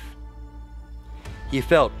his life, he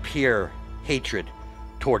felt pure hatred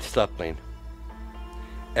towards something.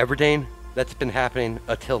 Everything that's been happening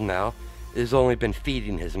until now has only been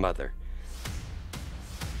feeding his mother.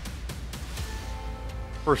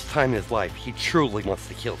 First time in his life, he truly wants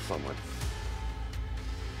to kill someone.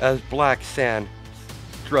 As black sand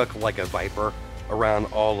struck like a viper around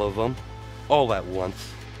all of them, all at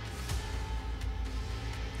once.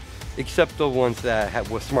 Except the ones that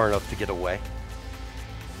were smart enough to get away.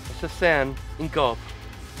 As the sand engulfed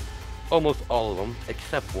almost all of them,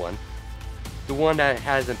 except one. The one that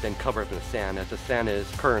hasn't been covered in the sand, as the sand is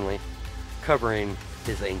currently covering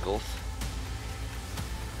his ankles.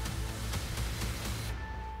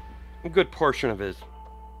 A good portion of his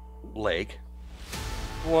leg.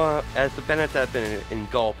 Well, as the bandits that had been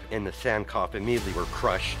engulfed in the sand cough immediately were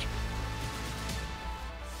crushed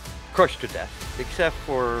to death, except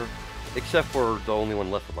for the only one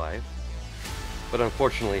left alive. But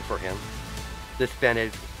unfortunately for him, this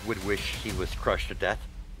bandit would wish he was crushed to death,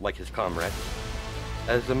 like his comrades,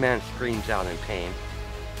 as the man screams out in pain,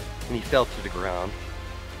 and he fell to the ground,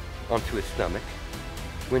 onto his stomach,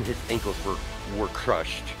 when his ankles were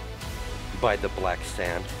crushed by the black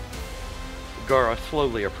sand. Goro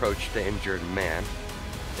slowly approached the injured man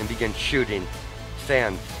and began shooting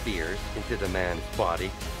sand spears into the man's body,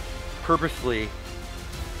 purposely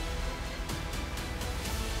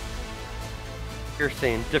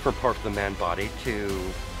piercing different parts of the man's body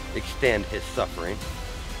to extend his suffering,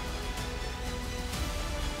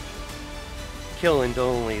 killing the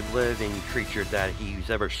only living creature that he's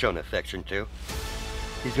ever shown affection to.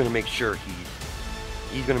 He's gonna make sure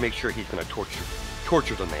he's gonna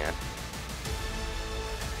torture the man.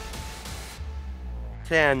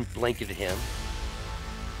 Sand blanketed him,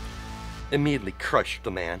 immediately crushed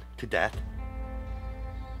the man to death.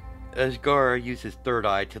 As Goro used his third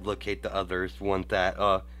eye to locate the others, one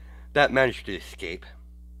that managed to escape.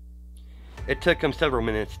 It took him several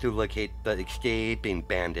minutes to locate the escaping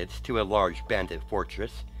bandits to a large bandit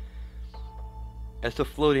fortress. As the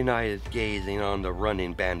floating eye is gazing on the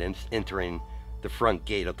running bandits entering the front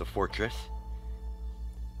gate of the fortress.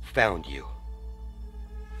 Found you.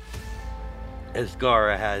 As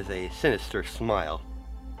Goro has a sinister smile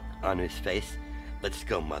on his face. Let's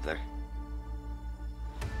go, mother.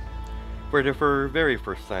 For the very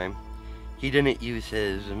first time, he didn't use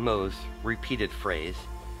his most repeated phrase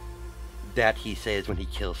that he says when he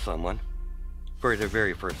kills someone. For the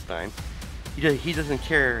very first time, he doesn't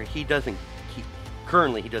care.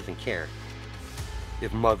 Currently, he doesn't care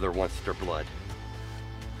if mother wants their blood.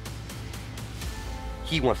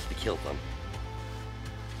 He wants to kill them.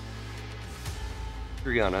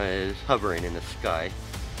 Brianna is hovering in the sky,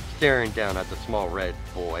 staring down at the small red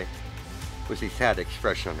boy with a sad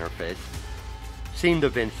expression on her face. Seeing the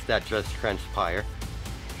events that just transpire,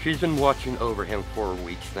 she's been watching over him for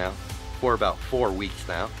about 4 weeks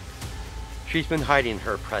now. She's been hiding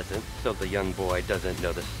her presence so the young boy doesn't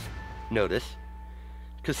notice.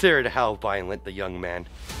 Consider how violent the young man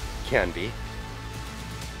can be.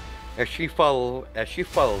 As she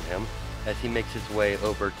followed him, as he makes his way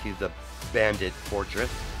over to the bandit fortress,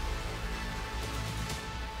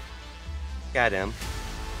 at him,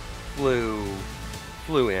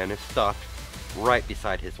 flew in and stopped right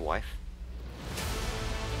beside his wife.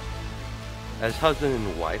 As husband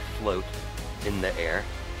and wife float in the air,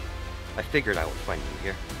 I figured I would find you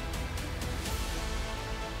here.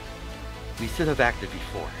 We should have acted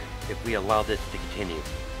before. If we allow this to continue,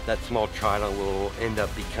 that small child will end up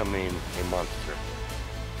becoming a monster.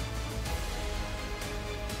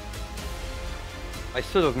 I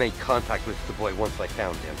should have made contact with the boy once I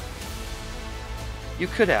found him. You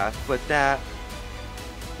could have, but that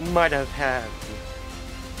might have had...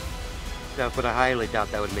 but I highly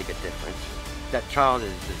doubt that would make a difference. That child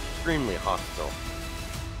is extremely hostile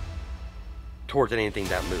towards anything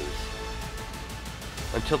that moves.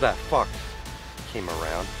 Until that fox came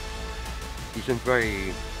around, he's been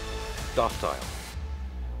very docile.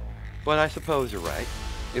 But I suppose you're right.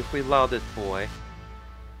 If we allow this boy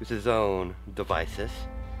with his own devices,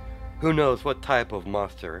 who knows what type of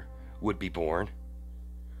monster would be born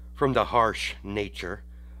from the harsh nature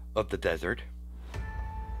of the desert.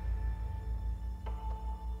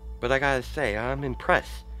 But I gotta say, I'm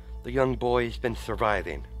impressed. The young boy's been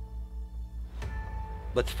surviving.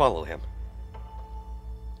 Let's follow him.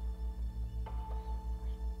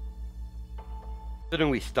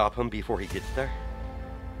 Shouldn't we stop him before he gets there?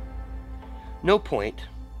 No point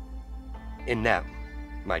in that,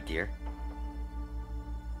 my dear.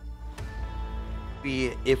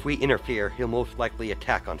 If we interfere, he'll most likely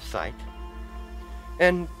attack on sight.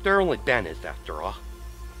 And they're only bandits after all.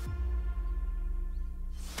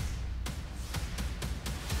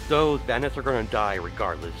 Those bandits are going to die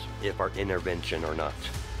regardless if our intervention or not.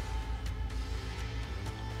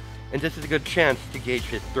 And this is a good chance to gauge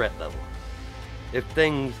his threat level. If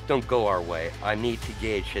things don't go our way, I need to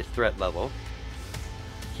gauge his threat level.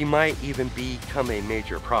 He might even become a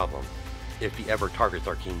major problem if he ever targets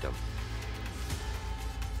our kingdom.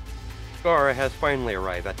 Gaara has finally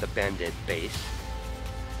arrived at the bandit base.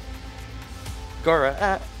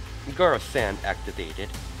 Gaara-san activated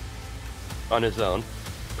on his own,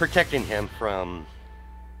 protecting him from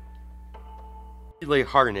really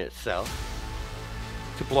hardening itself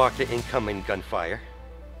to block the incoming gunfire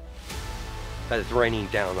that is raining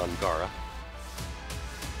down on Gaara.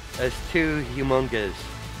 As two humongous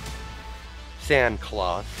sand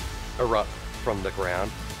claws erupt from the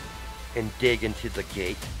ground and dig into the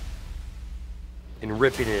gate, and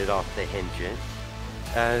ripping it off the hinges,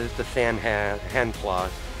 as the sand hand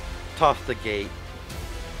claws toss the gate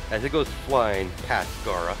as it goes flying past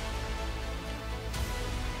Gaara.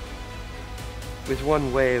 With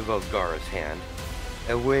one wave of Gaara's hand,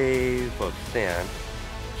 a wave of sand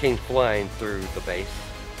came flying through the base.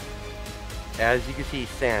 As you can see,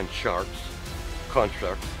 sand sharks,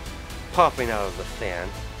 constructs, popping out of the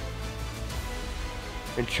sand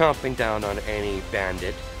and chomping down on any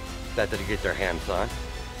bandit that they get their hands on.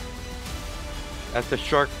 As the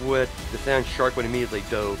sand shark would immediately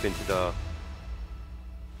dove into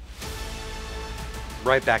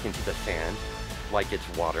right back into the sand, like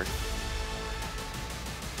it's water.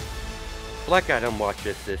 Black Adam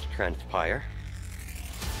watches this transpire.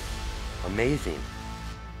 Amazing.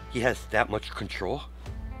 He has that much control?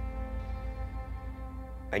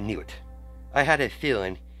 I knew it. I had a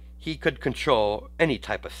feeling he could control any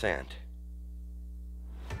type of sand.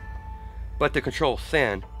 But to control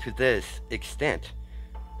sand to this extent,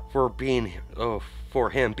 for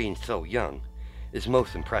him being so young, is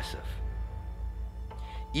most impressive.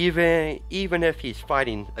 Even if he's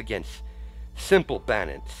fighting against simple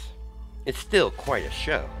bandits, it's still quite a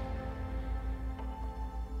show.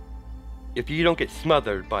 If you don't get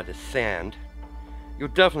smothered by the sand, you'll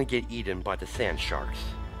definitely get eaten by the sand sharks,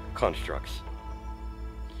 constructs.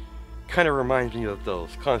 Kind of reminds me of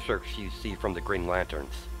those constructs you see from the Green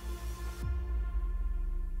Lanterns.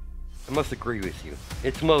 I must agree with you.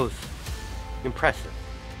 It's most impressive.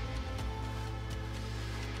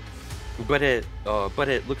 But it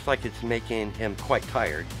looks like it's making him quite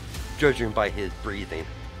tired, judging by his breathing.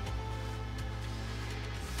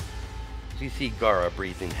 You see Gaara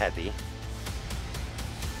breathing heavy.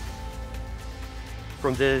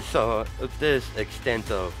 From this extent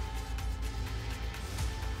of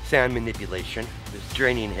sand manipulation, is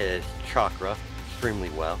draining his chakra extremely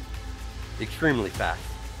well, extremely fast.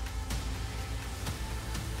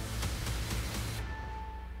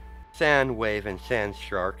 Sand wave and sand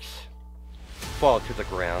sharks fall to the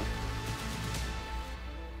ground.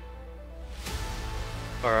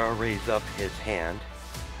 Gaara raised up his hand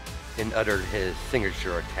and uttered his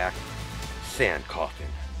signature attack, Sand Coffin.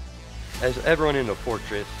 As everyone in the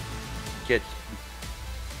fortress gets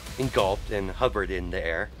engulfed and hovered in the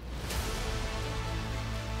air,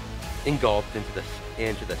 engulfed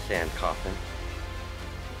into the sand coffin,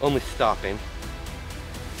 only stopping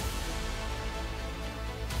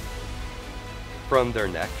from their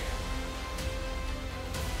neck.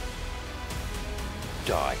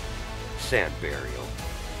 Die. Sand burial.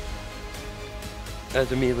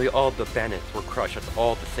 As immediately all the bandits were crushed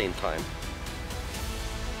all at the same time.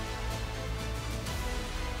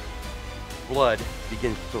 Blood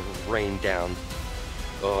begins to rain down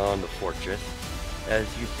on the fortress as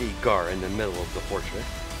you see Gar in the middle of the fortress,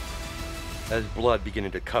 as blood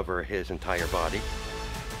beginning to cover his entire body.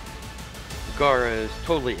 Gar is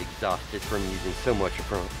totally exhausted from using so much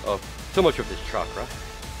of his chakra.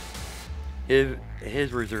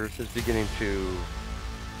 His reserves is beginning to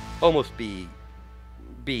almost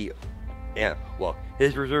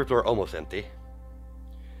his reserves are almost empty.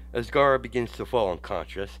 As Gar begins to fall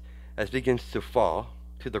unconscious, begins to fall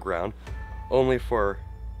to the ground, only for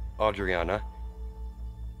Adriana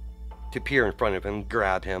to peer in front of him,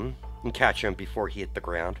 grab him, and catch him before he hit the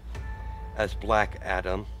ground, as Black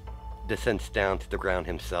Adam descends down to the ground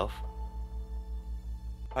himself.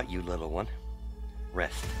 You little one.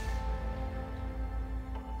 Rest.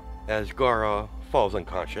 As Gara falls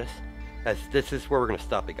unconscious, as this is where we're going to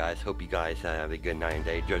stop it, guys. Hope you guys have a good night and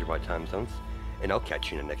day, judging by time zones, and I'll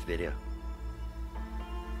catch you in the next video.